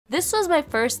This was my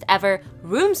first ever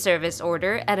room service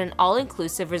order at an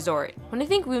all-inclusive resort. When I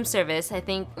think room service, I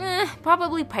think,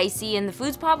 probably pricey and the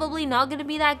food's probably not gonna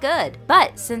be that good.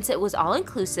 But since it was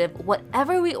all-inclusive,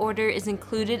 whatever we order is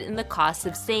included in the cost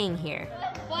of staying here.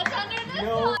 What's under this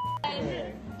No. one?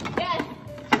 Yes.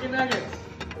 Chicken nuggets.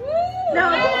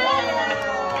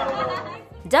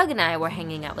 Doug and I were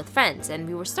hanging out with friends and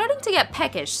we were starting to get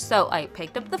peckish, so I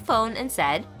picked up the phone and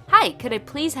said, "Hi, could I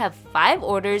please have 5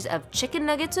 orders of chicken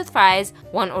nuggets with fries,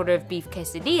 1 order of beef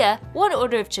quesadilla, 1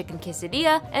 order of chicken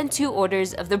quesadilla, and 2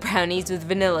 orders of the brownies with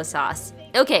vanilla sauce?"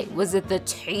 Okay, was it the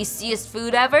tastiest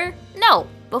food ever? No,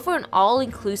 but for an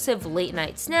all-inclusive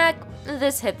late-night snack,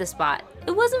 this hit the spot.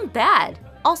 It wasn't bad.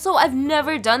 Also, I've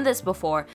never done this before,